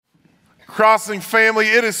Crossing family,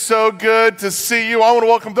 it is so good to see you. I want to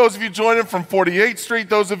welcome those of you joining from 48th Street,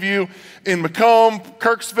 those of you in Macomb,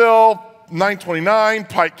 Kirksville, 929,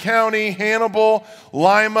 Pike County, Hannibal,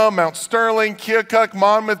 Lima, Mount Sterling, Keokuk,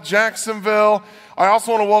 Monmouth, Jacksonville. I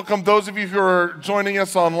also want to welcome those of you who are joining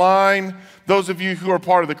us online, those of you who are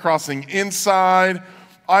part of the Crossing Inside.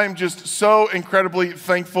 I am just so incredibly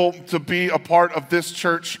thankful to be a part of this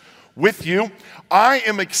church with you. I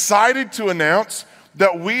am excited to announce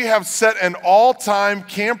that we have set an all-time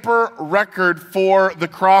camper record for the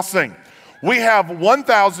Crossing. We have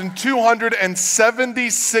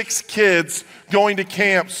 1,276 kids going to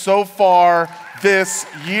camp so far this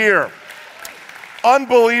year.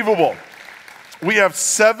 Unbelievable. We have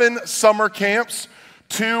 7 summer camps.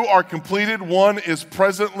 2 are completed. 1 is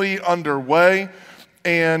presently underway.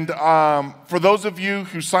 And for those of you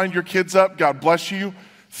who signed your kids up, God bless you.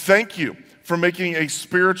 Thank you for making a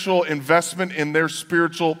spiritual investment in their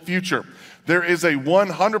spiritual future. There is a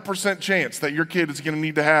 100% chance that your kid is going to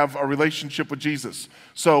need to have a relationship with Jesus.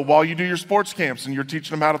 So while you do your sports camps and you're teaching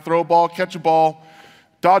them how to throw a ball, catch a ball,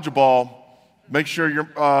 dodge a ball, make sure you're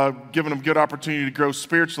giving them good opportunity to grow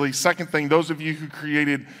spiritually. Second thing, those of you who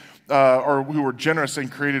created or who were generous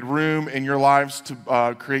and created room in your lives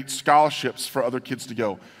to create scholarships for other kids to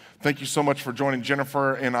go. Thank you so much for joining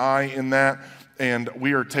Jennifer and I in that. And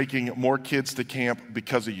we are taking more kids to camp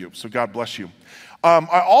because of you. So God bless you.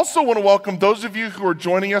 I also want to welcome those of you who are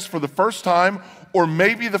joining us for the first time or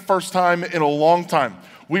maybe the first time in a long time.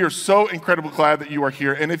 We are so incredibly glad that you are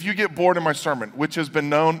here. And if you get bored in my sermon, which has been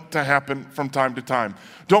known to happen from time to time,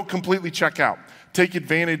 don't completely check out. Take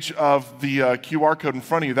advantage of the QR code in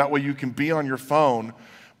front of you. That way you can be on your phone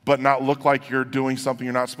but not look like you're doing something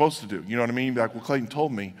you're not supposed to do. You know what I mean? Be like, well, Clayton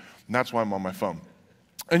told me, and that's why I'm on my phone.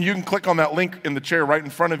 And you can click on that link in the chair right in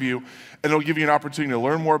front of you, and it'll give you an opportunity to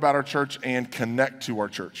learn more about our church and connect to our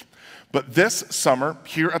church. But this summer,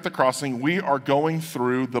 here at the Crossing, we are going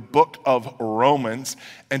through the book of Romans,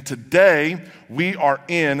 and today we are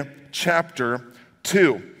in chapter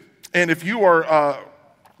 2. And if you are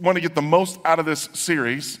want to get the most out of this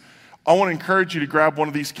series, I want to encourage you to grab one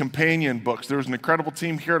of these companion books. There's an incredible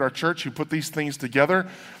team here at our church who put these things together.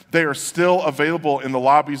 They are still available in the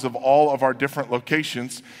lobbies of all of our different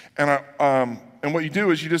locations. And what you do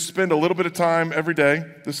is you just spend a little bit of time every day.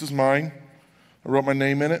 This is mine. I wrote my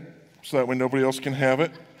name in it so that way nobody else can have it.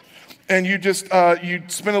 And you just you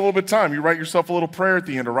spend a little bit of time. You write yourself a little prayer at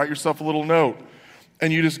the end or write yourself a little note.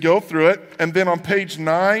 And you just go through it. And then on page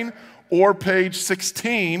 9 or page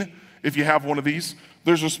 16, if you have one of these,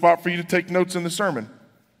 there's a spot for you to take notes in the sermon,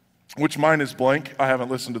 which mine is blank. I haven't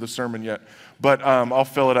listened to the sermon yet, but I'll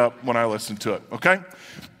fill it up when I listen to it, okay?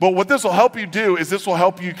 But what this will help you do is this will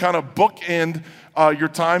help you kind of bookend your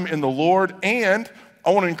time in the Lord, and I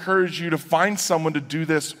want to encourage you to find someone to do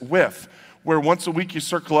this with, where once a week you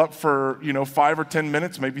circle up for 5 or 10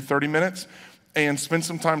 minutes, maybe 30 minutes, and spend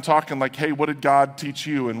some time talking like, hey, what did God teach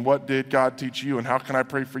you? And what did God teach you? And how can I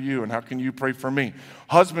pray for you? And how can you pray for me?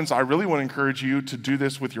 Husbands, I really want to encourage you to do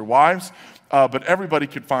this with your wives, but everybody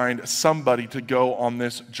could find somebody to go on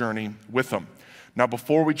this journey with them. Now,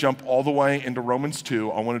 before we jump all the way into Romans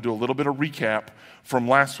 2, I want to do a little bit of recap from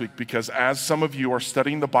last week, because as some of you are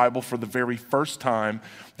studying the Bible for the very first time,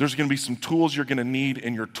 there's going to be some tools you're going to need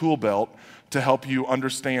in your tool belt to help you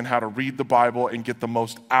understand how to read the Bible and get the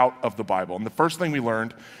most out of the Bible. And the first thing we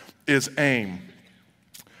learned is aim.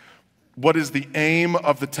 What is the aim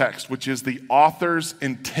of the text, which is the author's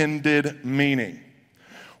intended meaning?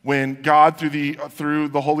 When God, through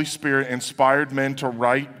the Holy Spirit, inspired men to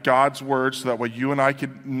write God's word so that way you and I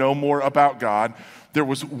could know more about God, there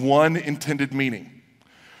was one intended meaning.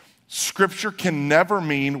 Scripture can never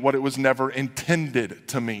mean what it was never intended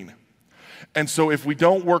to mean. And so if we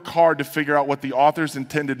don't work hard to figure out what the author's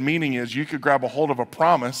intended meaning is, you could grab a hold of a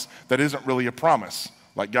promise that isn't really a promise,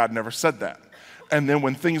 like God never said that. And then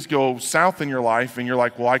when things go south in your life and you're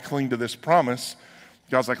like, well, I cling to this promise,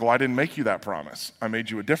 God's like, well, I didn't make you that promise. I made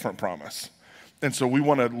you a different promise. And so we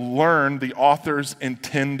want to learn the author's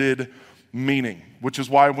intended meaning, which is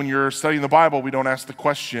why when you're studying the Bible, we don't ask the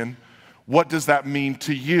question, what does that mean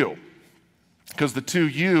to you? Because the to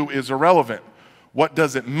you is irrelevant. What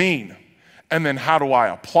does it mean? And then how do I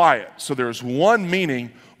apply it? So there's one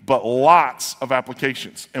meaning, but lots of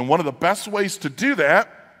applications. And one of the best ways to do that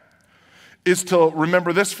is to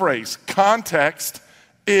remember this phrase: context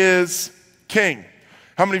is king.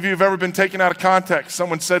 How many of you have ever been taken out of context?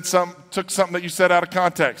 Someone said took something that you said out of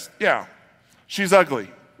context. Yeah, she's ugly.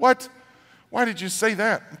 What? Why did you say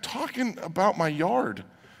that? I'm talking about my yard.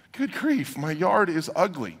 Good grief, my yard is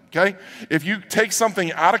ugly, okay? If you take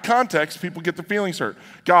something out of context, people get their feelings hurt.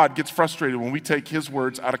 God gets frustrated when we take his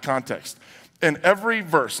words out of context. And every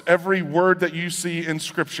verse, every word that you see in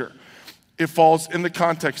Scripture, it falls in the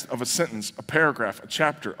context of a sentence, a paragraph, a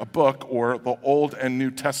chapter, a book, or the Old and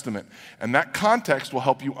New Testament. And that context will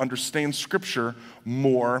help you understand Scripture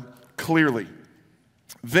more clearly.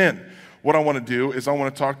 Then, what I want to do is I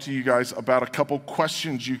want to talk to you guys about a couple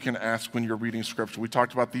questions you can ask when you're reading Scripture. We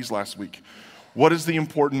talked about these last week. What is the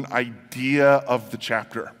important idea of the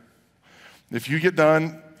chapter? If you get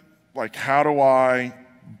done, like, how do I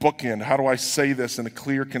bookend? How do I say this in a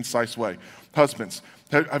clear, concise way? Husbands,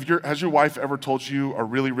 has your wife ever told you a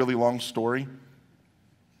really, really long story?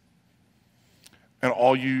 And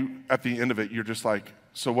at the end of it, you're just like,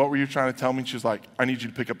 so what were you trying to tell me? And she's like, I need you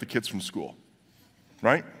to pick up the kids from school,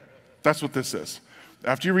 right? That's what this is.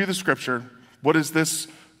 After you read the Scripture, what is this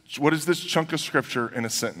chunk of Scripture in a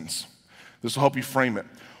sentence? This will help you frame it.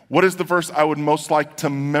 What is the verse I would most like to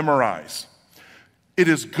memorize? It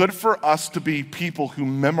is good for us to be people who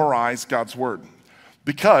memorize God's Word,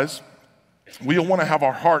 because we want to have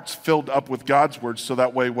our hearts filled up with God's Word, so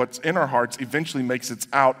that way what's in our hearts eventually makes it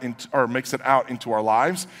out into our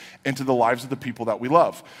lives, into the lives of the people that we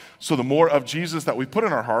love. So the more of Jesus that we put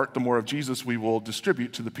in our heart, the more of Jesus we will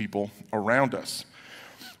distribute to the people around us.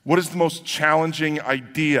 What is the most challenging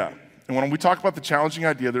idea? And when we talk about the challenging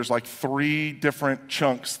idea, there's like three different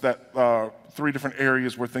chunks, three different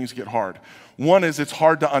areas where things get hard. One is it's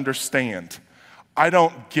hard to understand. I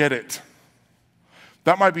don't get it.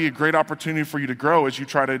 That might be a great opportunity for you to grow as you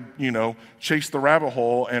try to, chase the rabbit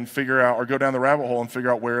hole and figure out, or go down the rabbit hole and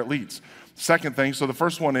figure out where it leads. Second thing, so the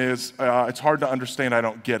first one is it's hard to understand, I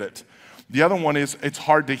don't get it. The other one is it's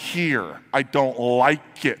hard to hear, I don't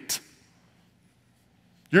like it.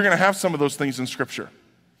 You're going to have some of those things in Scripture,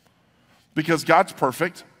 because God's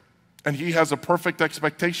perfect and he has a perfect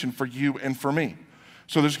expectation for you and for me.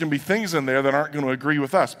 So there's going to be things in there that aren't going to agree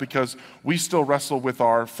with us, because we still wrestle with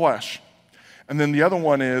our flesh. And then the other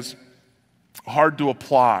one is hard to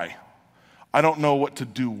apply. I don't know what to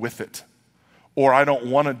do with it, or I don't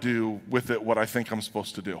want to do with it what I think I'm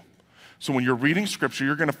supposed to do. So when you're reading Scripture,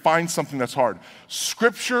 you're going to find something that's hard.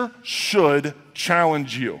 Scripture should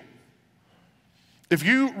challenge you. If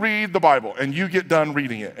you read the Bible and you get done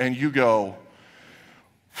reading it and you go,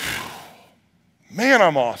 man,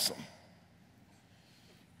 I'm awesome,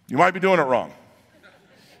 you might be doing it wrong.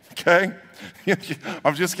 Okay?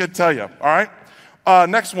 I'm just going to tell you, all right?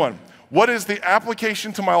 Next one. What is the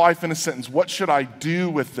application to my life in a sentence? What should I do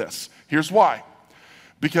with this? Here's why.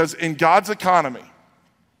 Because in God's economy,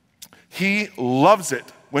 he loves it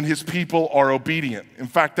when his people are obedient. In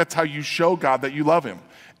fact, that's how you show God that you love him,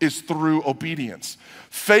 is through obedience.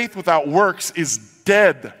 Faith without works is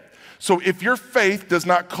dead. So if your faith does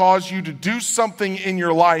not cause you to do something in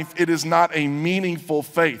your life, it is not a meaningful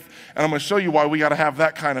faith. And I'm going to show you why we got to have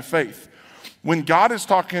that kind of faith. When God is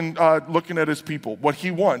talking, looking at his people, what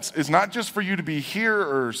he wants is not just for you to be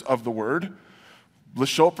hearers of the word.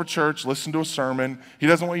 Let's show up for church, listen to a sermon. He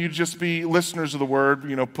doesn't want you to just be listeners of the word,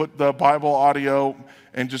 put the Bible audio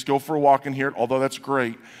and just go for a walk and hear it, although that's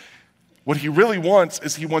great. What he really wants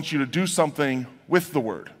is he wants you to do something with the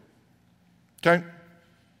word. Okay?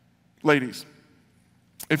 Ladies,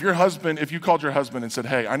 if you called your husband and said,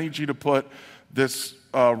 hey, I need you to put this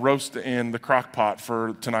roast in the crock pot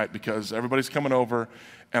for tonight because everybody's coming over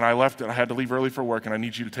and I left it, I had to leave early for work and I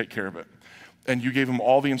need you to take care of it. And you gave him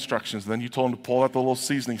all the instructions, then you told him to pull out the little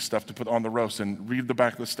seasoning stuff to put on the roast and read the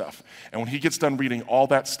back of the stuff. And when he gets done reading all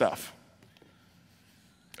that stuff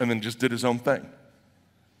and then just did his own thing,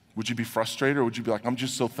 would you be frustrated, or would you be like, I'm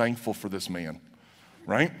just so thankful for this man,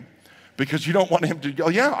 right? Because you don't want him to go,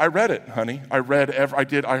 yeah, I read it, honey. I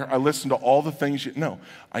listened to all the things no,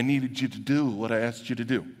 I needed you to do what I asked you to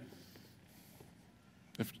do.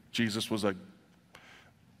 If Jesus was a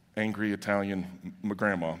angry Italian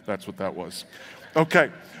grandma, that's what that was.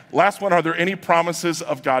 Okay, last one, are there any promises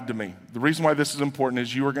of God to me? The reason why this is important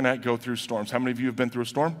is you are going to go through storms. How many of you have been through a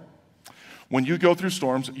storm? When you go through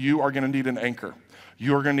storms, you are going to need an anchor.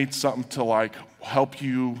 You are going to need something to help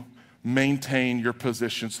you maintain your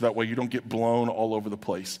position so that way you don't get blown all over the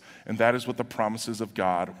place. And that is what the promises of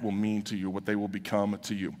God will mean to you, what they will become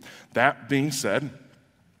to you. That being said,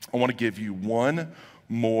 I want to give you one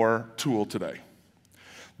more tool today.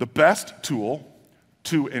 The best tool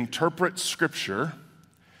to interpret Scripture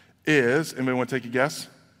is, anybody want to take a guess?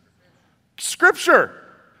 Scripture.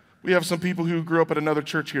 We have some people who grew up at another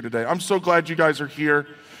church here today. I'm so glad you guys are here.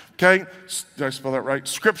 Okay, did I spell that right?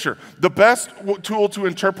 Scripture. The best tool to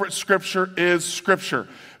interpret Scripture is Scripture.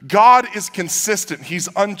 God is consistent. He's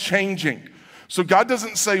unchanging. So God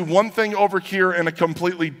doesn't say one thing over here and a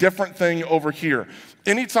completely different thing over here.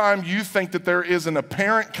 Anytime you think that there is an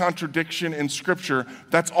apparent contradiction in Scripture,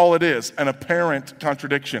 that's all it is, an apparent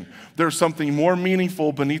contradiction. There's something more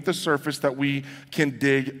meaningful beneath the surface that we can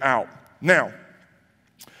dig out. Now,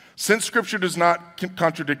 since Scripture does not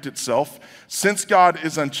contradict itself, since God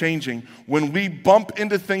is unchanging, when we bump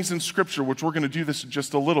into things in Scripture, which we're going to do this in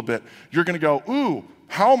just a little bit, you're going to go, ooh,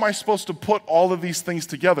 how am I supposed to put all of these things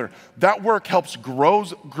together? That work helps grow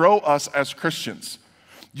us as Christians.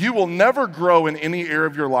 You will never grow in any area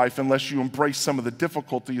of your life unless you embrace some of the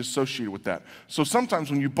difficulty associated with that. So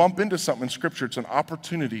sometimes when you bump into something in Scripture, it's an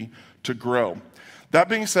opportunity to grow. That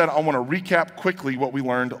being said, I want to recap quickly what we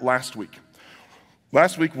learned last week.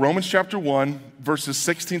 Last week, Romans chapter 1, verses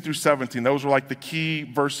 16 through 17, those were like the key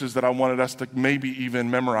verses that I wanted us to maybe even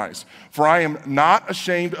memorize. For I am not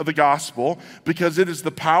ashamed of the gospel, because it is the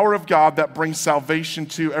power of God that brings salvation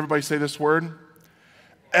to, everybody say this word,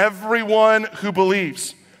 everyone who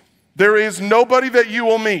believes. There is nobody that you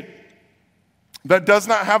will meet that does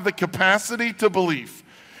not have the capacity to believe.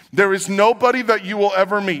 There is nobody that you will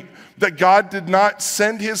ever meet that God did not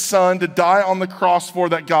send his son to die on the cross for,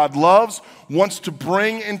 that God loves, wants to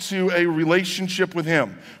bring into a relationship with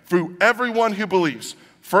him. For everyone who believes,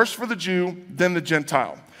 first for the Jew, then the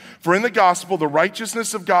Gentile. For in the gospel, the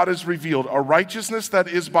righteousness of God is revealed, a righteousness that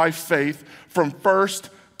is by faith from first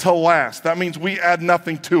to last. That means we add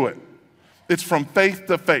nothing to it. It's from faith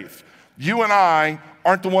to faith. You and I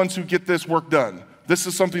aren't the ones who get this work done. This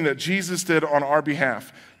is something that Jesus did on our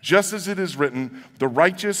behalf. Just as it is written, the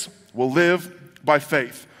righteous will live by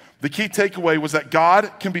faith. The key takeaway was that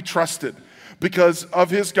God can be trusted because of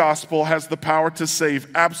his gospel has the power to save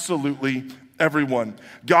absolutely everyone.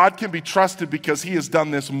 God can be trusted because he has done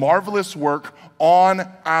this marvelous work on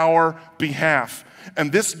our behalf.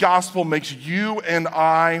 And this gospel makes you and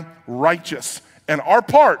I righteous. And our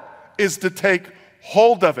part is to take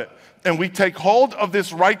hold of it. And we take hold of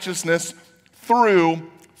this righteousness through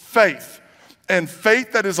faith. And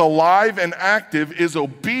faith that is alive and active is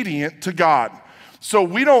obedient to God. So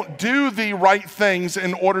we don't do the right things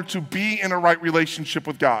in order to be in a right relationship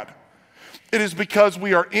with God. It is because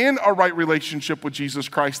we are in a right relationship with Jesus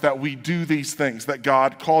Christ that we do these things that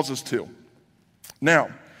God calls us to.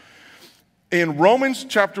 Now, in Romans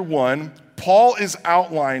chapter 1, Paul is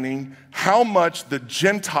outlining how much the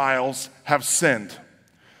Gentiles have sinned.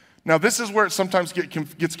 Now, this is where it sometimes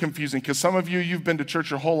gets confusing, because some of you, you've been to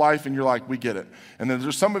church your whole life and you're like, we get it. And then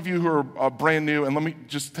there's some of you who are brand new, and let me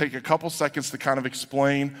just take a couple seconds to kind of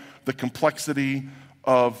explain the complexity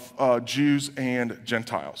of Jews and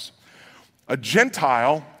Gentiles. A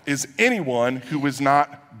Gentile is anyone who is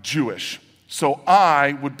not Jewish. So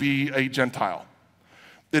I would be a Gentile.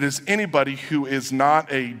 It is anybody who is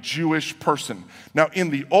not a Jewish person. Now,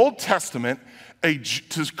 in the Old Testament,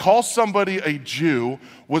 to call somebody a Jew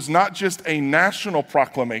was not just a national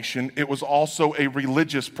proclamation, it was also a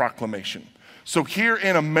religious proclamation. So here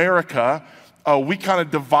in America, we kind of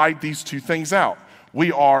divide these two things out.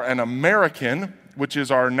 We are an American, which is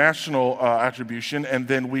our national attribution, and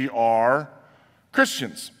then we are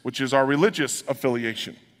Christians, which is our religious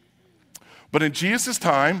affiliation. But in Jesus'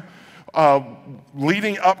 time,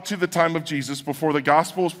 leading up to the time of Jesus, before the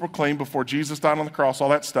gospel was proclaimed, before Jesus died on the cross, all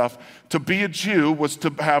that stuff, to be a Jew was to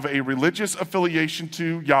have a religious affiliation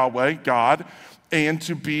to Yahweh, God, and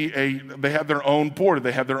to be they had their own border,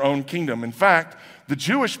 they had their own kingdom. In fact, the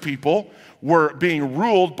Jewish people were being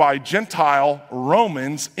ruled by Gentile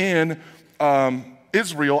Romans in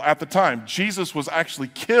Israel at the time. Jesus was actually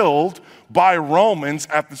killed by Romans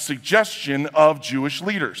at the suggestion of Jewish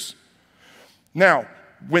leaders. Now,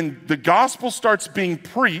 when the gospel starts being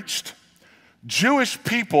preached, Jewish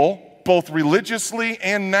people, both religiously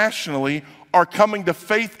and nationally, are coming to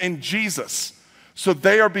faith in Jesus. So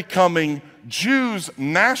they are becoming Jews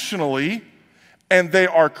nationally, and they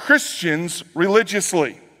are Christians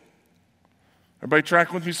religiously. Everybody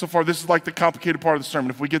tracking with me so far? This is like the complicated part of the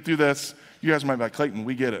sermon. If we get through this, you guys might be like, Clayton,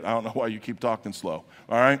 we get it. I don't know why you keep talking slow,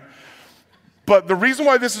 all right? But the reason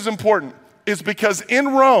why this is important is because in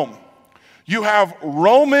Rome, you have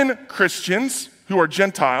Roman Christians who are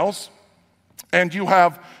Gentiles, and you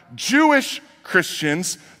have Jewish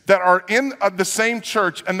Christians that are in the same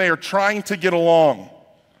church, and they are trying to get along.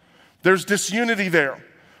 There's disunity there.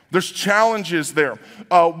 There's challenges there.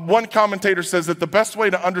 One commentator says that the best way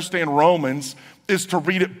to understand Romans is to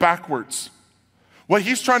read it backwards. What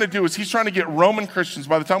he's trying to do is he's trying to get Roman Christians,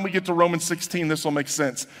 by the time we get to Romans 16, this will make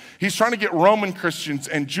sense. He's trying to get Roman Christians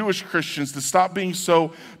and Jewish Christians to stop being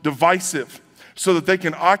so divisive so that they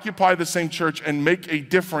can occupy the same church and make a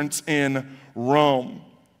difference in Rome.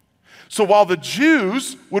 So while the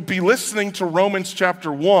Jews would be listening to Romans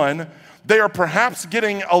chapter 1, they are perhaps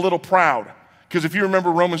getting a little proud. Because if you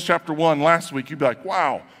remember Romans chapter 1 last week, you'd be like,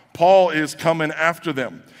 wow, Paul is coming after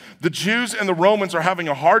them. The Jews and the Romans are having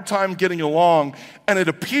a hard time getting along, and it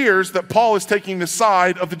appears that Paul is taking the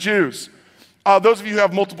side of the Jews. Those of you who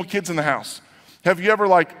have multiple kids in the house, have you ever,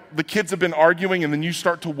 the kids have been arguing and then you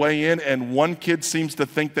start to weigh in and one kid seems to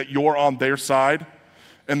think that you're on their side?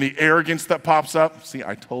 And the arrogance that pops up, see,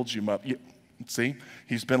 I told you, see,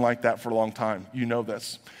 he's been like that for a long time. You know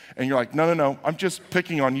this. And you're like, no, I'm just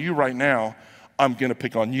picking on you right now. I'm going to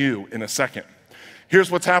pick on you in a second. Here's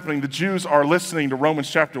what's happening. The Jews are listening to Romans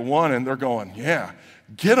chapter 1 and they're going, yeah,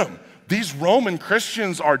 get them. These Roman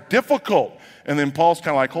Christians are difficult. And then Paul's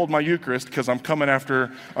kind of like, hold my Eucharist because I'm coming after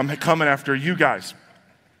you guys.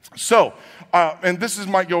 So, and this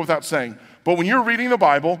might go without saying, but when you're reading the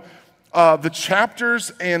Bible, the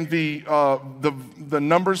chapters and the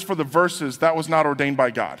numbers for the verses, that was not ordained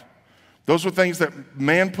by God. Those were things that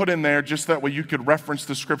man put in there just that way you could reference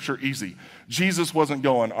the scripture easy. Jesus wasn't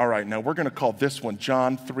going, all right, now we're going to call this one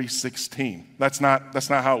John 3:16. That's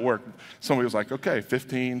not how it worked. Somebody was like, okay,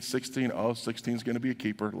 15, 16, 16 is going to be a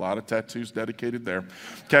keeper. A lot of tattoos dedicated there.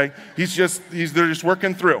 Okay, they're just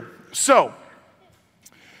working through. So,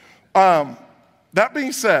 that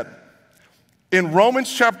being said, in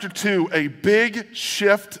Romans chapter 2, a big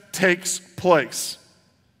shift takes place.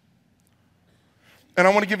 And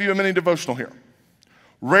I want to give you a mini devotional here.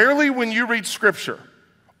 Rarely when you read scripture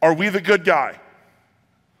are we the good guy,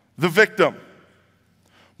 the victim.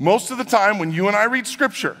 Most of the time when you and I read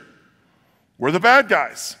scripture, we're the bad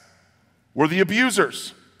guys. We're the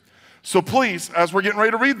abusers. So please, as we're getting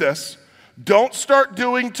ready to read this, don't start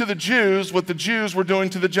doing to the Jews what the Jews were doing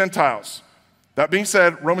to the Gentiles. That being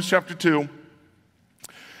said, Romans chapter 2,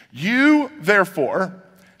 you therefore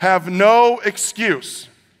have no excuse.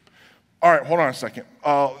 All right, hold on a second.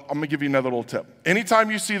 I'm going to give you another little tip.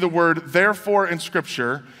 Anytime you see the word therefore in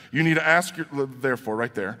Scripture, you need to ask, therefore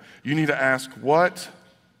right there, you need to ask, what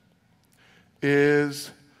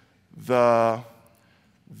is the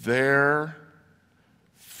therefore,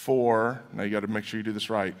 now you got to make sure you do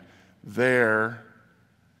this right, therefore,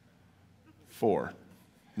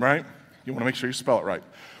 right? You want to make sure you spell it right.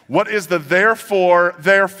 What is the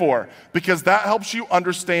therefore? Because that helps you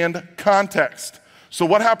understand context. So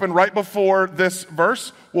what happened right before this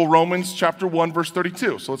verse? Well, Romans chapter 1, verse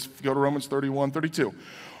 32. So let's go to Romans 31, 32.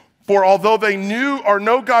 For although they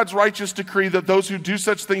know God's righteous decree that those who do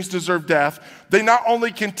such things deserve death, they not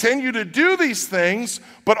only continue to do these things,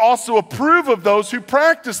 but also approve of those who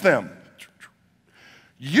practice them.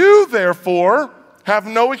 You, therefore, have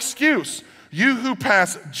no excuse, you who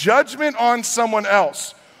pass judgment on someone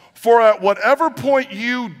else. For at whatever point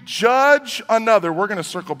you judge another, we're going to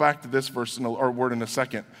circle back to this verse or word in a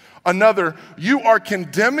second. Another, you are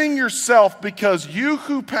condemning yourself because you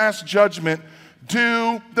who pass judgment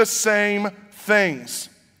do the same things.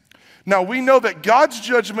 Now we know that God's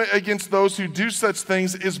judgment against those who do such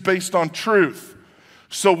things is based on truth.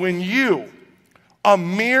 So when you, a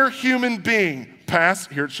mere human being, pass,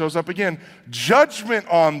 here it shows up again, judgment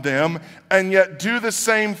on them and yet do the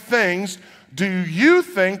same things, do you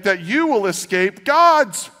think that you will escape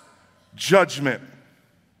God's judgment?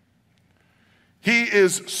 He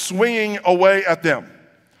is swinging away at them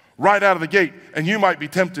right out of the gate. And you might be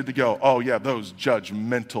tempted to go, oh yeah, those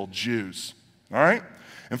judgmental Jews. All right?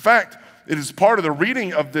 In fact, it is part of the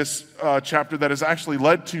reading of this chapter that has actually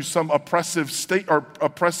led to some oppressive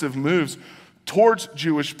moves towards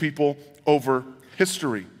Jewish people over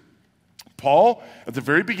history. Paul, at the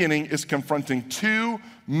very beginning, is confronting two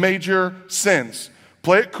major sins.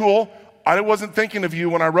 Play it cool. I wasn't thinking of you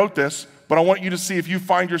when I wrote this, but I want you to see if you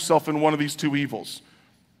find yourself in one of these two evils.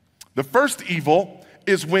 The first evil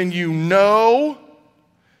is when you know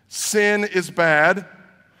sin is bad,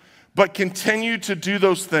 but continue to do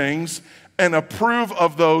those things and approve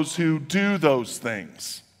of those who do those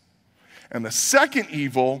things. And the second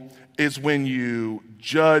evil is when you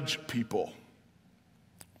judge people.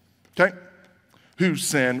 Okay? Who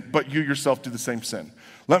sin, but you yourself do the same sin.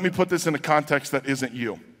 Let me put this in a context that isn't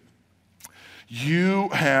you. You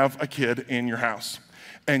have a kid in your house,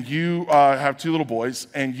 and you have two little boys,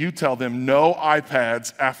 and you tell them no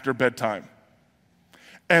iPads after bedtime.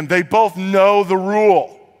 And they both know the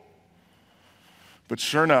rule. But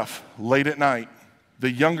sure enough, late at night,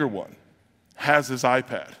 the younger one has his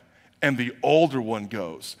iPad, and the older one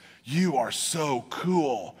goes, you are so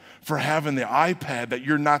cool for having the iPad that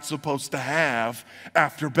you're not supposed to have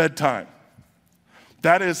after bedtime.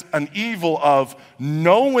 That is an evil of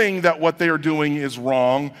knowing that what they are doing is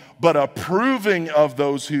wrong, but approving of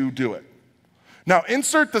those who do it. Now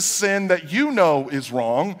insert the sin that you know is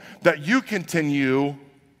wrong, that you continue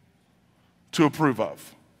to approve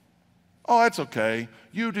of. Oh, that's okay.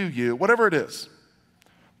 You do you, whatever it is.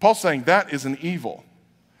 Paul's saying that is an evil.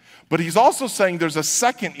 But he's also saying there's a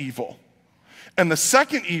second evil. And the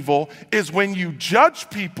second evil is when you judge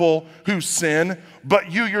people who sin,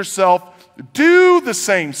 but you yourself do the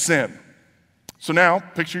same sin. So now,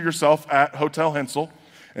 picture yourself at Hotel Hentzel,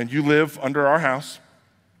 and you live under our house,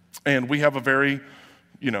 and we have a very,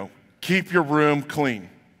 keep your room clean.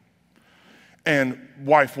 And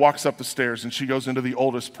wife walks up the stairs, and she goes into the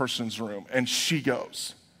oldest person's room, and she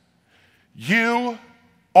goes, "You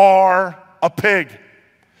are a pig.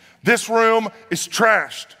 This room is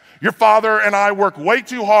trashed. Your father and I work way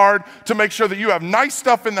too hard to make sure that you have nice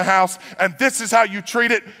stuff in the house, and this is how you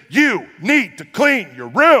treat it. You need to clean your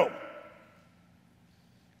room."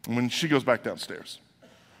 And when she goes back downstairs,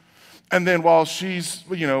 and then while she's,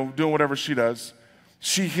 doing whatever she does,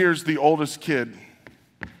 she hears the oldest kid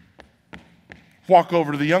walk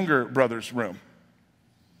over to the younger brother's room.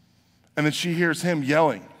 And then she hears him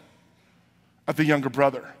yelling at the younger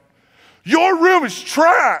brother, "Your room is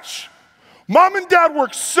trash. Mom and Dad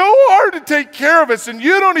work so hard to take care of us, and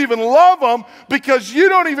you don't even love them because you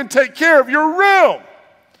don't even take care of your room."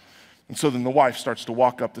 And so then the wife starts to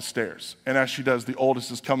walk up the stairs. And as she does, the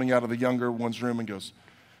oldest is coming out of the younger one's room and goes,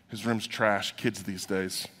 "His room's trash, kids these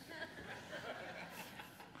days."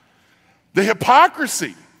 The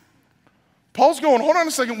hypocrisy. Paul's going, hold on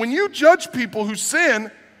a second. When you judge people who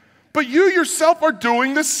sin, but you yourself are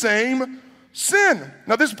doing the same sin.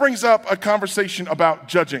 Now this brings up a conversation about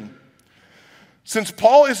judging. Since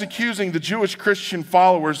Paul is accusing the Jewish Christian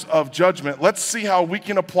followers of judgment, let's see how we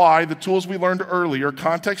can apply the tools we learned earlier,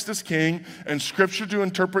 context is king, and scripture to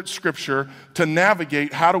interpret scripture, to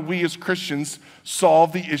navigate how do we as Christians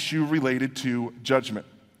solve the issue related to judgment,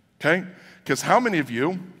 okay? Because how many of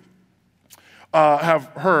you have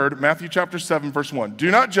heard Matthew chapter 7, verse 1, "Do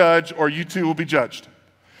not judge or you too will be judged"?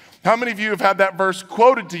 How many of you have had that verse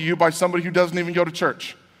quoted to you by somebody who doesn't even go to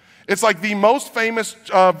church? It's like the most famous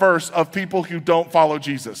verse of people who don't follow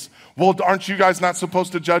Jesus. Well, aren't you guys not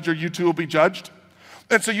supposed to judge or you too will be judged?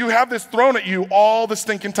 And so you have this thrown at you all the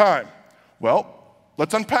stinking time. Well,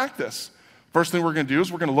 let's unpack this. First thing we're going to do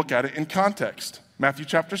is we're going to look at it in context. Matthew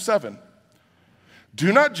chapter 7.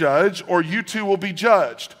 "Do not judge or you too will be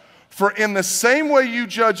judged. For in the same way you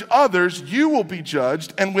judge others, you will be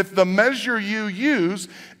judged, and with the measure you use,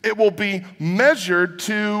 it will be measured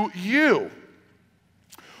to you.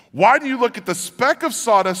 Why do you look at the speck of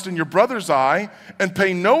sawdust in your brother's eye and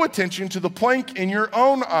pay no attention to the plank in your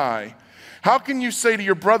own eye? How can you say to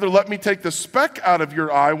your brother, 'Let me take the speck out of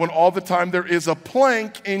your eye,' when all the time there is a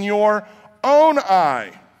plank in your own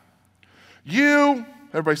eye? You,"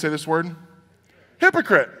 everybody say this word,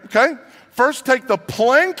 "hypocrite," okay? "First take the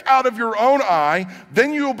plank out of your own eye,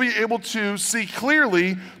 then you will be able to see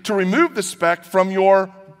clearly to remove the speck from your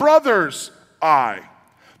brother's eye."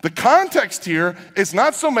 The context here is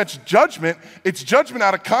not so much judgment, it's judgment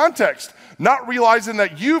out of context, not realizing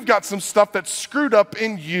that you've got some stuff that's screwed up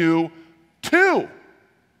in you too.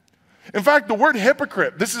 In fact, the word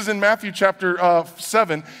hypocrite, this is in Matthew chapter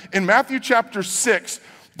 7. In Matthew chapter 6,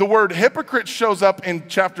 the word hypocrite shows up in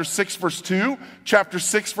chapter 6, verse 2, chapter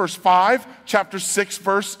 6, verse 5, chapter 6,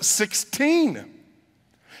 verse 16.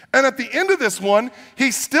 And at the end of this one, he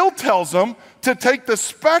still tells them to take the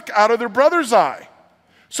speck out of their brother's eye.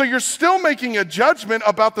 So you're still making a judgment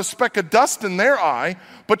about the speck of dust in their eye,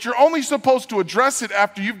 but you're only supposed to address it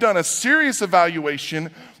after you've done a serious evaluation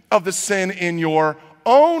of the sin in your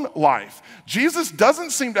own life. Jesus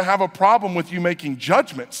doesn't seem to have a problem with you making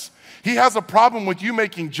judgments. He has a problem with you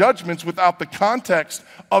making judgments without the context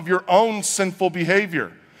of your own sinful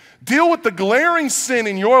behavior. Deal with the glaring sin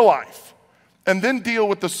in your life, and then deal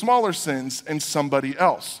with the smaller sins in somebody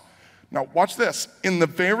else. Now watch this. In the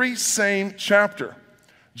very same chapter,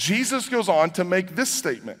 Jesus goes on to make this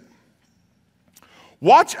statement.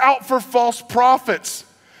 "Watch out for false prophets.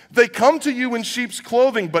 They come to you in sheep's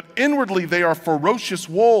clothing, but inwardly they are ferocious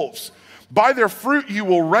wolves. By their fruit you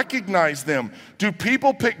will recognize them. Do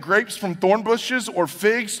people pick grapes from thorn bushes or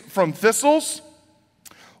figs from thistles?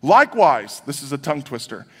 Likewise," this is a tongue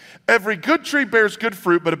twister, "every good tree bears good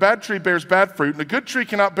fruit, but a bad tree bears bad fruit, and a good tree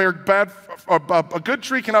cannot bear bad fruit,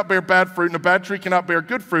 and a bad tree cannot bear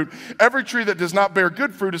good fruit. Every tree that does not bear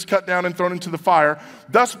good fruit is cut down and thrown into the fire.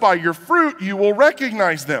 Thus by your fruit you will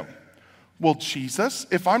recognize them." Well, Jesus,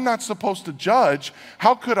 if I'm not supposed to judge,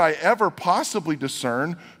 how could I ever possibly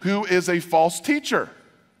discern who is a false teacher?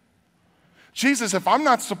 Jesus, if I'm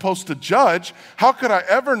not supposed to judge, how could I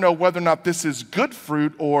ever know whether or not this is good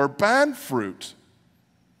fruit or bad fruit?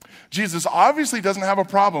 Jesus obviously doesn't have a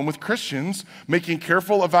problem with Christians making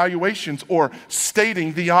careful evaluations or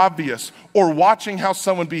stating the obvious or watching how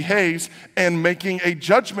someone behaves and making a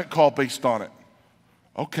judgment call based on it.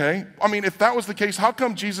 Okay, I mean, if that was the case, how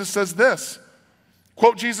come Jesus says this?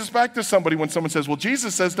 Quote Jesus back to somebody when someone says, well,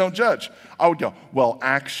 Jesus says don't judge. I would go, well,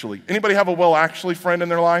 actually. Anybody have a well, actually friend in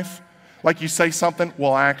their life? Like you say something,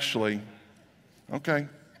 well, actually. Okay,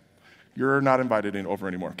 you're not invited over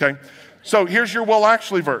anymore, okay? So here's your well,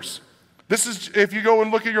 actually verse. This is, if you go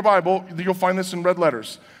and look at your Bible, you'll find this in red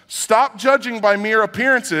letters. Stop judging by mere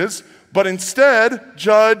appearances, but instead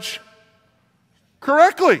judge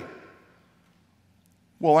correctly.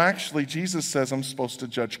 Well, actually, Jesus says I'm supposed to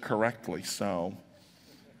judge correctly, so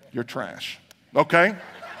you're trash. Okay?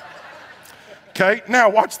 Okay, now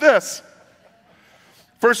watch this.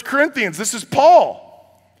 1 Corinthians, this is Paul.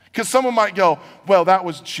 Because someone might go, well, that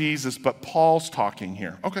was Jesus, but Paul's talking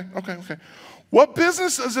here. Okay. What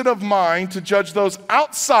business is it of mine to judge those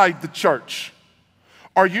outside the church?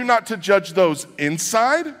 Are you not to judge those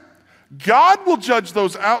inside? God will judge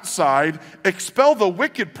those outside. Expel the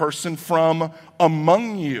wicked person from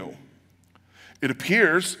among you. It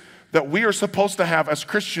appears that we are supposed to have, as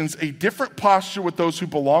Christians, a different posture with those who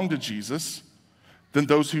belong to Jesus than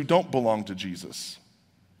those who don't belong to Jesus.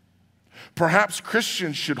 Perhaps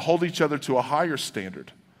Christians should hold each other to a higher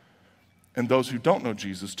standard and those who don't know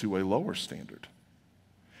Jesus to a lower standard.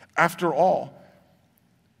 After all,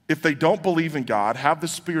 if they don't believe in God, have the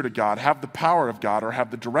Spirit of God, have the power of God, or have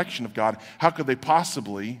the direction of God, how could they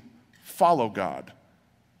possibly follow God?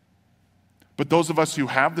 But those of us who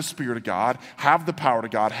have the Spirit of God, have the power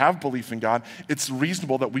of God, have belief in God, it's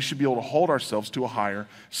reasonable that we should be able to hold ourselves to a higher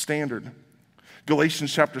standard.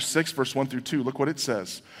 Galatians chapter 6, verse 1 through 2, look what it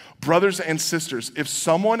says. Brothers and sisters, if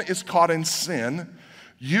someone is caught in sin,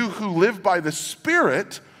 you who live by the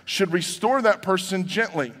Spirit should restore that person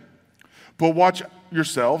gently. But watch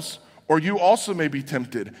yourselves, or you also may be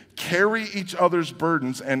tempted. Carry each other's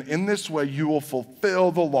burdens, and in this way you will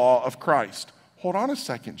fulfill the law of Christ. Hold on a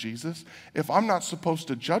second, Jesus. If I'm not supposed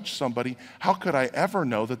to judge somebody, how could I ever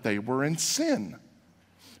know that they were in sin?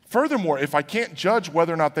 Furthermore, if I can't judge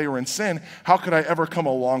whether or not they were in sin, how could I ever come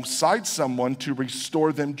alongside someone to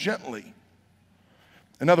restore them gently?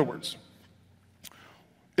 In other words,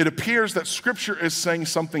 it appears that Scripture is saying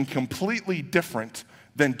something completely different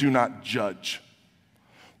than do not judge.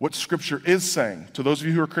 What Scripture is saying, to those of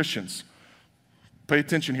you who are Christians, pay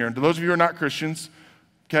attention here, and to those of you who are not Christians,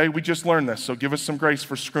 okay, we just learned this, so give us some grace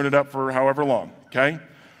for screwing it up for however long, okay?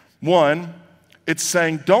 One, it's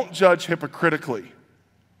saying don't judge hypocritically.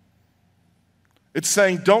 It's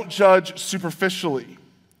saying don't judge superficially.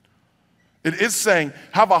 It is saying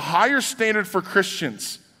have a higher standard for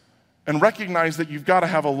Christians and recognize that you've got to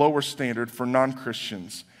have a lower standard for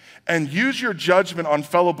non-Christians. And use your judgment on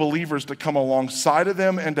fellow believers to come alongside of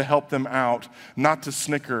them and to help them out, not to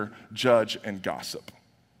snicker, judge, and gossip.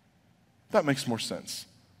 That makes more sense.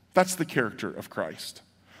 That's the character of Christ.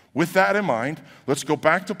 With that in mind, let's go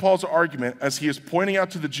back to Paul's argument as he is pointing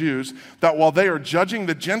out to the Jews that while they are judging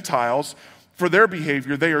the Gentiles for their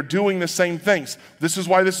behavior, they are doing the same things. This is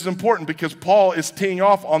why this is important, because Paul is teeing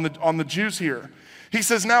off on the Jews here. He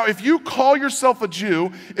says, now, if you call yourself a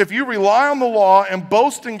Jew, if you rely on the law and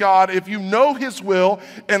boast in God, if you know His will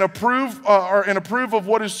and approve of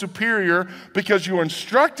what is superior because you are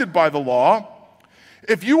instructed by the law,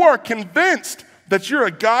 if you are convinced that you're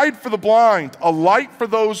a guide for the blind, a light for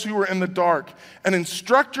those who are in the dark, an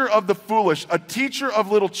instructor of the foolish, a teacher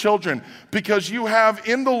of little children, because you have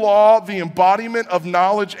in the law the embodiment of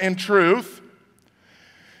knowledge and truth,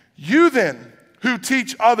 you then who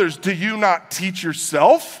teach others, do you not teach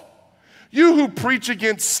yourself? You who preach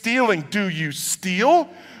against stealing, do you steal?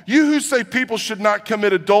 You who say people should not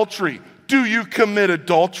commit adultery, do you commit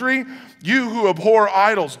adultery? You who abhor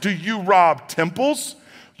idols, do you rob temples?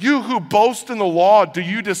 You who boast in the law, do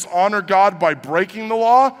you dishonor God by breaking the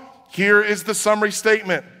law? Here is the summary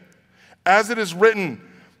statement. As it is written,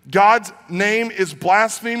 God's name is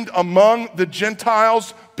blasphemed among the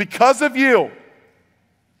Gentiles because of you.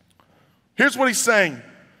 Here's what he's saying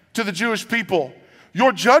to the Jewish people.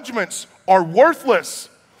 Your judgments are worthless.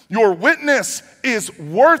 Your witness is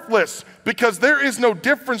worthless because there is no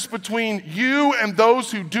difference between you and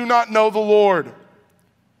those who do not know the Lord.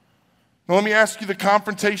 Now, let me ask you the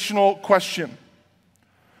confrontational question.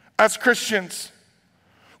 As Christians,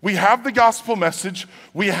 we have the gospel message,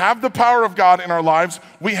 we have the power of God in our lives,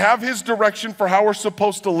 we have His direction for how we're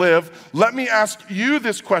supposed to live. Let me ask you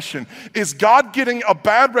this question. Is God getting a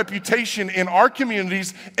bad reputation in our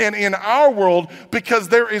communities and in our world because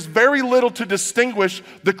there is very little to distinguish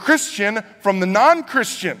the Christian from the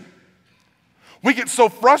non-Christian? We get so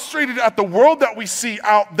frustrated at the world that we see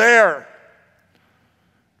out there,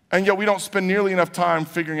 and yet we don't spend nearly enough time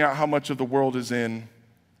figuring out how much of the world is in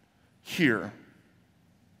here.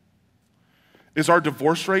 Is our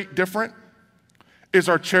divorce rate different? Is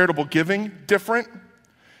our charitable giving different?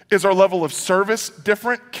 Is our level of service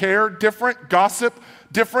different? Care different? Gossip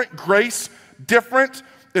different? Grace different?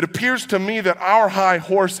 It appears to me that our high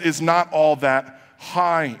horse is not all that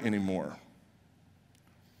high anymore.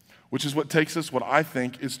 Which is what takes us, what I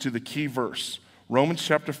think, is to the key verse. Romans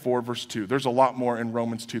chapter 4, verse 2. There's a lot more in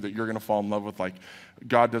Romans 2 that you're going to fall in love with, like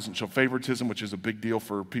God doesn't show favoritism, which is a big deal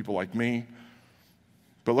for people like me.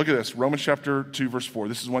 But look at this, Romans chapter 2, verse 4.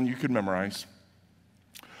 This is one you could memorize.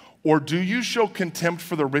 Or do you show contempt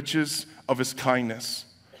for the riches of his kindness,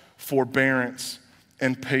 forbearance,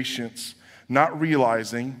 and patience, not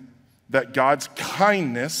realizing that God's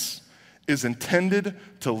kindness is intended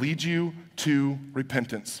to lead you to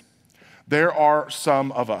repentance? There are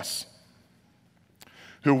some of us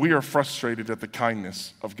who we are frustrated at the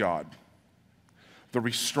kindness of God, the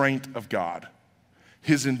restraint of God,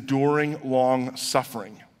 his enduring long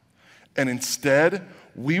suffering. And instead,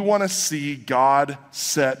 we want to see God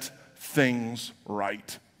set things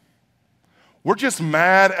right. We're just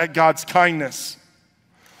mad at God's kindness.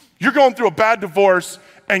 You're going through a bad divorce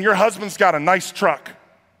and your husband's got a nice truck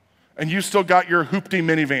and you still got your hoopty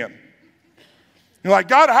minivan. You're like,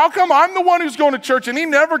 God, how come I'm the one who's going to church and he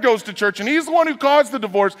never goes to church and he's the one who caused the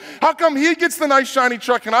divorce? How come he gets the nice shiny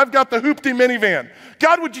truck and I've got the hoopty minivan?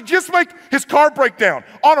 God, would you just make his car break down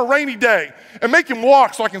on a rainy day and make him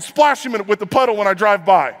walk so I can splash him with the puddle when I drive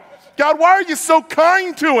by? God, why are you so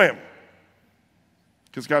kind to him?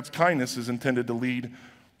 Because God's kindness is intended to lead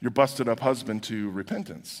your busted up husband to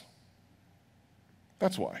repentance.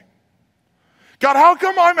 That's why. God, how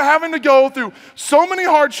come I'm having to go through so many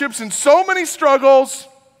hardships and so many struggles?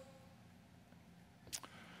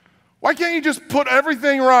 Why can't you just put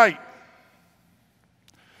everything right?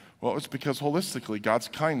 Well, it's because holistically, God's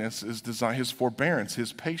kindness is designed, his forbearance,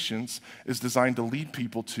 his patience is designed to lead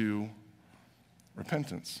people to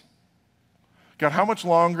repentance. God, how much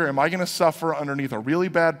longer am I going to suffer underneath a really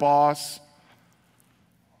bad boss?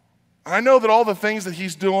 I know that all the things that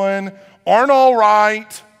he's doing aren't all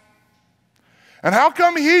right. And how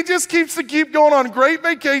come he just keep going on great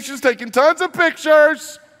vacations, taking tons of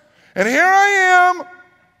pictures, and here I am?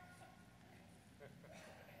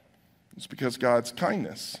 It's because God's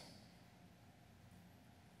kindness.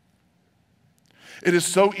 It is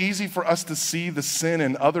so easy for us to see the sin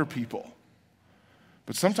in other people,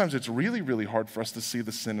 but sometimes it's really, really hard for us to see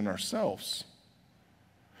the sin in ourselves.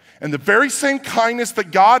 And the very same kindness that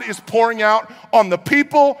God is pouring out on the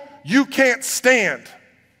people you can't stand,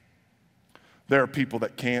 there are people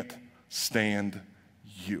that can't stand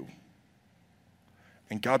you.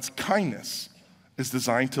 And God's kindness is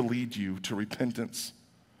designed to lead you to repentance.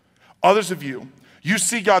 Others of you, you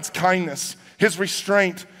see God's kindness, his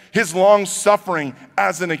restraint, his long suffering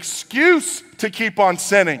as an excuse to keep on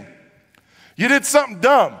sinning. You did something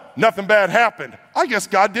dumb, nothing bad happened. I guess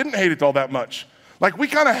God didn't hate it all that much. Like we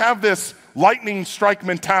kind of have this lightning strike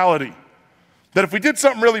mentality that if we did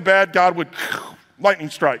something really bad, God would lightning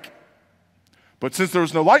strike. But since there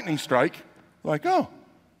was no lightning strike, we're like, oh,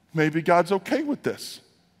 maybe God's okay with this.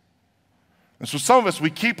 And so some of us, we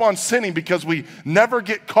keep on sinning because we never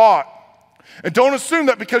get caught. And don't assume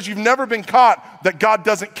that because you've never been caught that God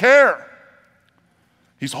doesn't care.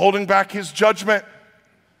 He's holding back his judgment.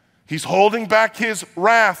 He's holding back his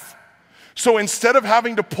wrath. So instead of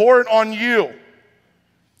having to pour it on you,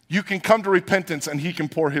 you can come to repentance and he can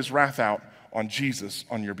pour his wrath out on Jesus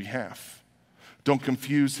on your behalf. Don't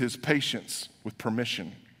confuse his patience with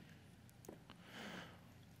permission.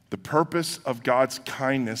 The purpose of God's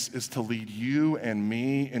kindness is to lead you and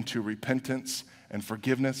me into repentance and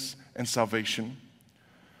forgiveness and salvation.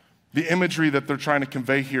 The imagery that they're trying to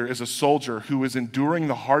convey here is a soldier who is enduring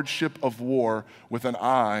the hardship of war with an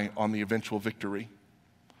eye on the eventual victory.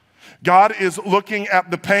 God is looking at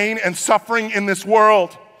the pain and suffering in this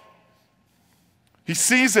world. He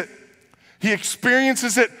sees it. He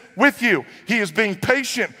experiences it with you. He is being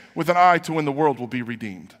patient with an eye to when the world will be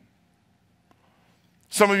redeemed.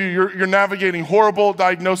 Some of you, you're navigating horrible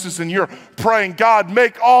diagnosis and you're praying, God,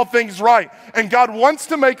 make all things right. And God wants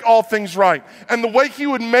to make all things right. And the way he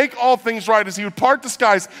would make all things right is he would part the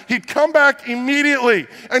skies. He'd come back immediately.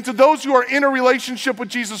 And to those who are in a relationship with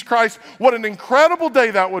Jesus Christ, what an incredible day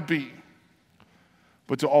that would be.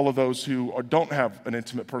 But to all of those who don't have an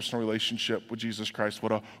intimate personal relationship with Jesus Christ,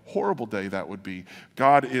 what a horrible day that would be.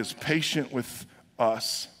 God is patient with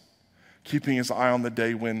us, keeping his eye on the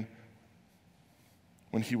day when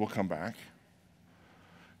he will come back.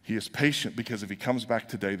 He is patient because if he comes back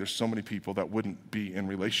today, there's so many people that wouldn't be in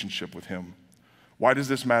relationship with him. Why does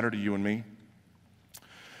this matter to you and me?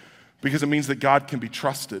 Because it means that God can be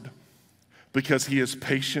trusted, because he is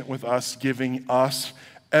patient with us, giving us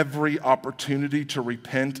every opportunity to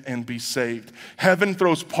repent and be saved. Heaven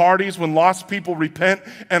throws parties when lost people repent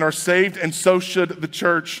and are saved, and so should the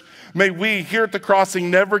church. May we here at the Crossing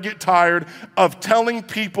never get tired of telling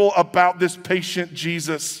people about this patient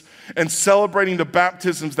Jesus and celebrating the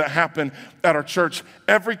baptisms that happen at our church.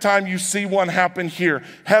 Every time you see one happen here,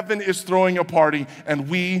 heaven is throwing a party, and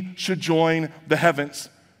we should join the heavens.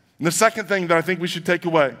 And the second thing that I think we should take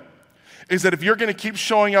away is that if you're going to keep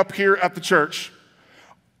showing up here at the church,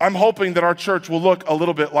 I'm hoping that our church will look a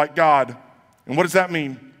little bit like God. And what does that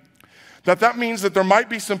mean? That means that there might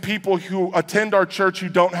be some people who attend our church who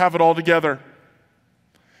don't have it all together.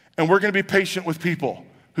 And we're going to be patient with people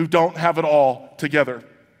who don't have it all together.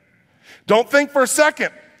 Don't think for a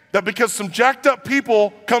second that because some jacked up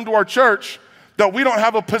people come to our church that we don't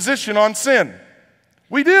have a position on sin.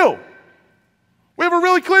 We do. We have a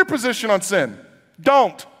really clear position on sin.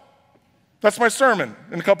 Don't. That's my sermon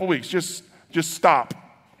in a couple weeks. Just stop.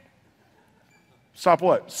 Stop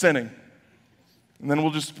what? Sinning. And then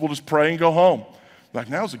we'll just pray and go home. Like,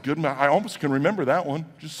 now's a good, I almost can remember that one.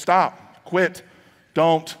 Just stop. Quit.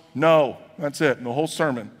 Don't. No. That's it. And the whole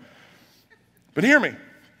sermon. But hear me.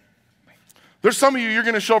 There's some of you, you're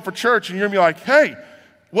going to show up for church and you're going to be like, hey,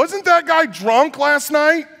 wasn't that guy drunk last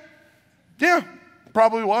night? Yeah,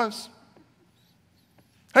 probably was.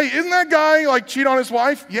 Hey, isn't that guy like cheat on his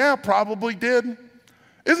wife? Yeah, probably did.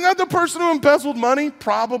 Isn't that the person who embezzled money?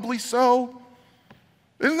 Probably so.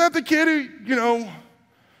 Isn't that the kid who,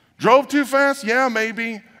 drove too fast? Yeah,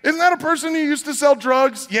 maybe. Isn't that a person who used to sell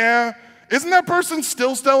drugs? Yeah. Isn't that person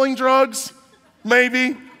still selling drugs?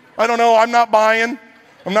 Maybe. I don't know. I'm not buying.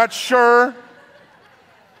 I'm not sure.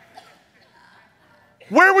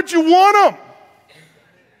 Where would you want them?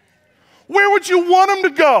 Where would you want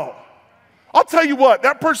them to go? I'll tell you what,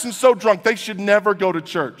 that person's so drunk, they should never go to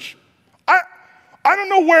church. I don't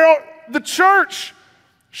know where the church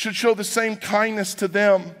should show the same kindness to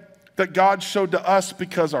them that God showed to us,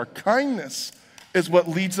 because our kindness is what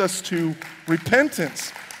leads us to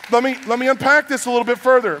repentance. Let me unpack this a little bit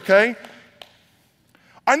further, okay?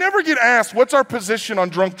 I never get asked, what's our position on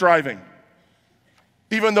drunk driving?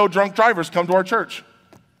 Even though drunk drivers come to our church.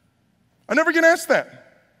 I never get asked that.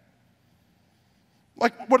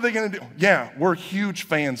 Like, what are they going to do? Yeah, we're huge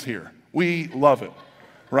fans here. We love it,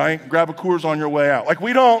 right? Grab a Coors on your way out.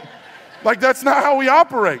 That's not how we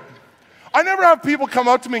operate. I never have people come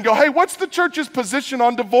up to me and go, hey, what's the church's position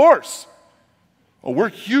on divorce? Oh, we're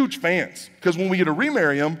huge fans, because when we get to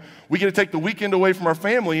remarry them, we get to take the weekend away from our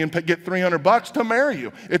family and get $300 to marry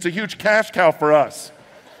you. It's a huge cash cow for us.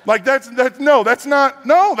 That's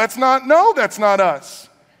not us.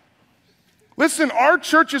 Listen, our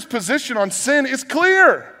church's position on sin is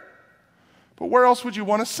clear. But where else would you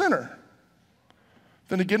want a sinner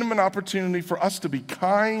than to give them an opportunity for us to be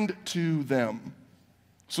kind to them?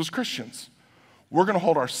 So as Christians, we're going to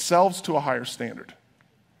hold ourselves to a higher standard.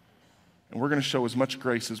 And we're going to show as much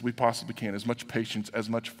grace as we possibly can, as much patience, as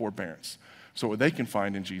much forbearance, so they can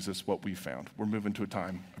find in Jesus what we found. We're moving to a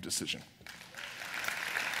time of decision.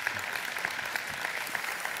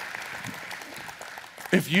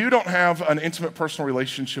 If you don't have an intimate personal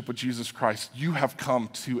relationship with Jesus Christ, you have come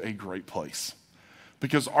to a great place,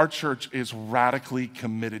 because our church is radically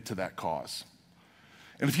committed to that cause.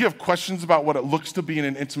 And if you have questions about what it looks to be in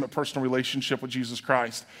an intimate personal relationship with Jesus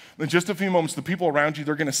Christ, in just a few moments, the people around you,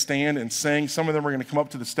 they're going to stand and sing. Some of them are going to come up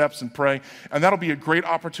to the steps and pray. And that'll be a great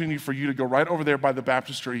opportunity for you to go right over there by the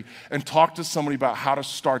baptistry and talk to somebody about how to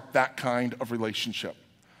start that kind of relationship.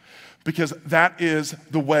 Because that is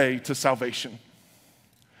the way to salvation.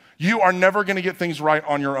 You are never going to get things right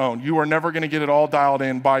on your own. You are never going to get it all dialed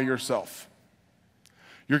in by yourself.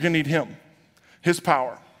 You're going to need Him, His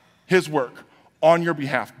power, His work on your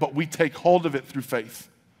behalf, but we take hold of it through faith.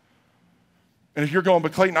 And if you're going,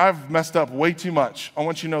 but Clayton, I've messed up way too much, I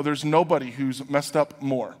want you to know there's nobody who's messed up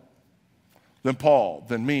more than Paul,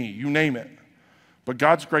 than me, you name it. But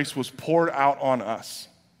God's grace was poured out on us.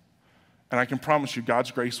 And I can promise you, God's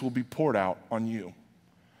grace will be poured out on you.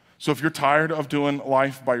 So if you're tired of doing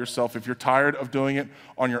life by yourself, if you're tired of doing it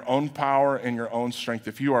on your own power and your own strength,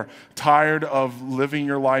 if you are tired of living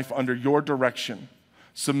your life under your direction,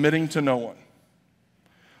 submitting to no one,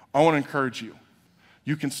 I want to encourage you.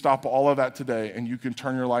 You can stop all of that today and you can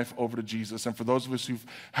turn your life over to Jesus. And for those of us who've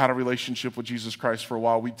had a relationship with Jesus Christ for a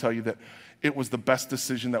while, we tell you that it was the best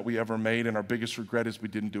decision that we ever made, and our biggest regret is we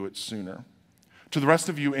didn't do it sooner. To the rest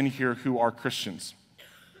of you in here who are Christians,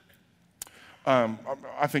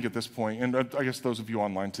 I think at this point, and I guess those of you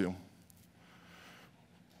online too,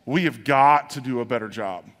 we have got to do a better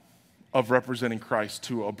job of representing Christ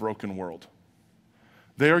to a broken world.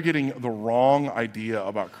 They are getting the wrong idea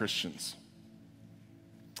about Christians.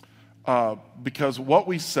 Because what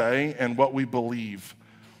we say and what we believe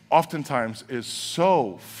oftentimes is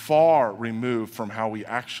so far removed from how we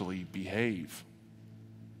actually behave.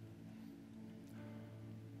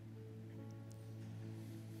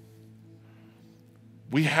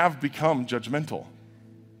 We have become judgmental.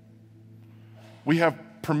 We have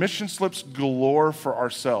permission slips galore for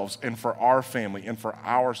ourselves and for our family and for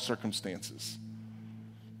our circumstances.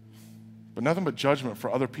 But nothing but judgment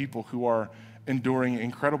for other people who are enduring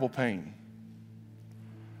incredible pain.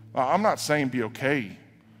 I'm not saying be okay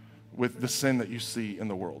with the sin that you see in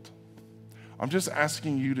the world. I'm just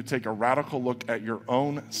asking you to take a radical look at your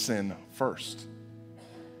own sin first.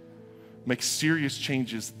 Make serious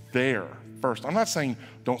changes there first. I'm not saying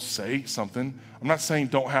don't say something. I'm not saying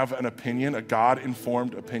don't have an opinion, a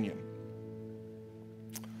God-informed opinion.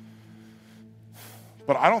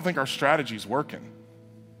 But I don't think our strategy is working.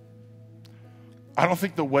 I don't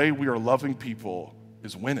think the way we are loving people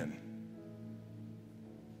is winning.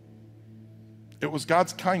 It was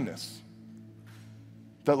God's kindness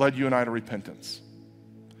that led you and I to repentance.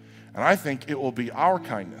 And I think it will be our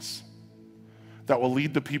kindness that will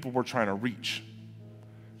lead the people we're trying to reach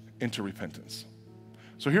into repentance.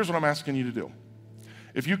 So here's what I'm asking you to do.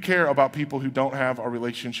 If you care about people who don't have a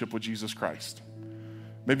relationship with Jesus Christ,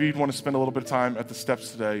 maybe you'd want to spend a little bit of time at the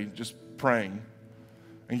steps today just praying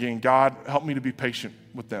and getting, God, help me to be patient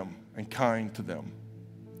with them and kind to them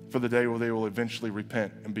for the day where they will eventually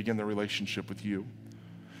repent and begin their relationship with you.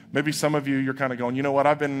 Maybe some of you, you're kind of going, you know what,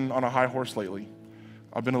 I've been on a high horse lately.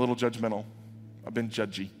 I've been a little judgmental. I've been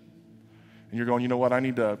judgy. And you're going, you know what, I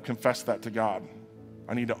need to confess that to God.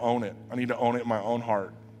 I need to own it. I need to own it in my own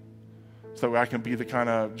heart so that I can be the kind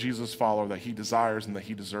of Jesus follower that he desires and that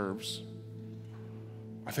he deserves.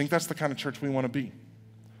 I think that's the kind of church we want to be.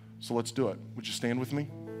 So let's do it. Would you stand with me?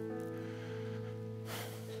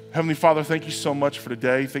 Heavenly Father, thank you so much for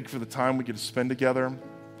today. Thank you for the time we get to spend together.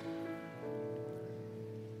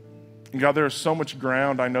 And God, there is so much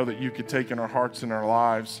ground I know that you could take in our hearts and our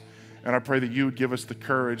lives, and I pray that you would give us the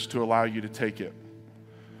courage to allow you to take it.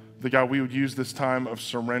 That God, we would use this time of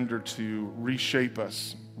surrender to reshape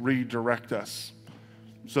us, redirect us,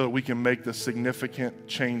 so that we can make the significant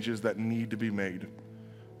changes that need to be made.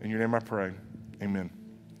 In your name I pray, amen.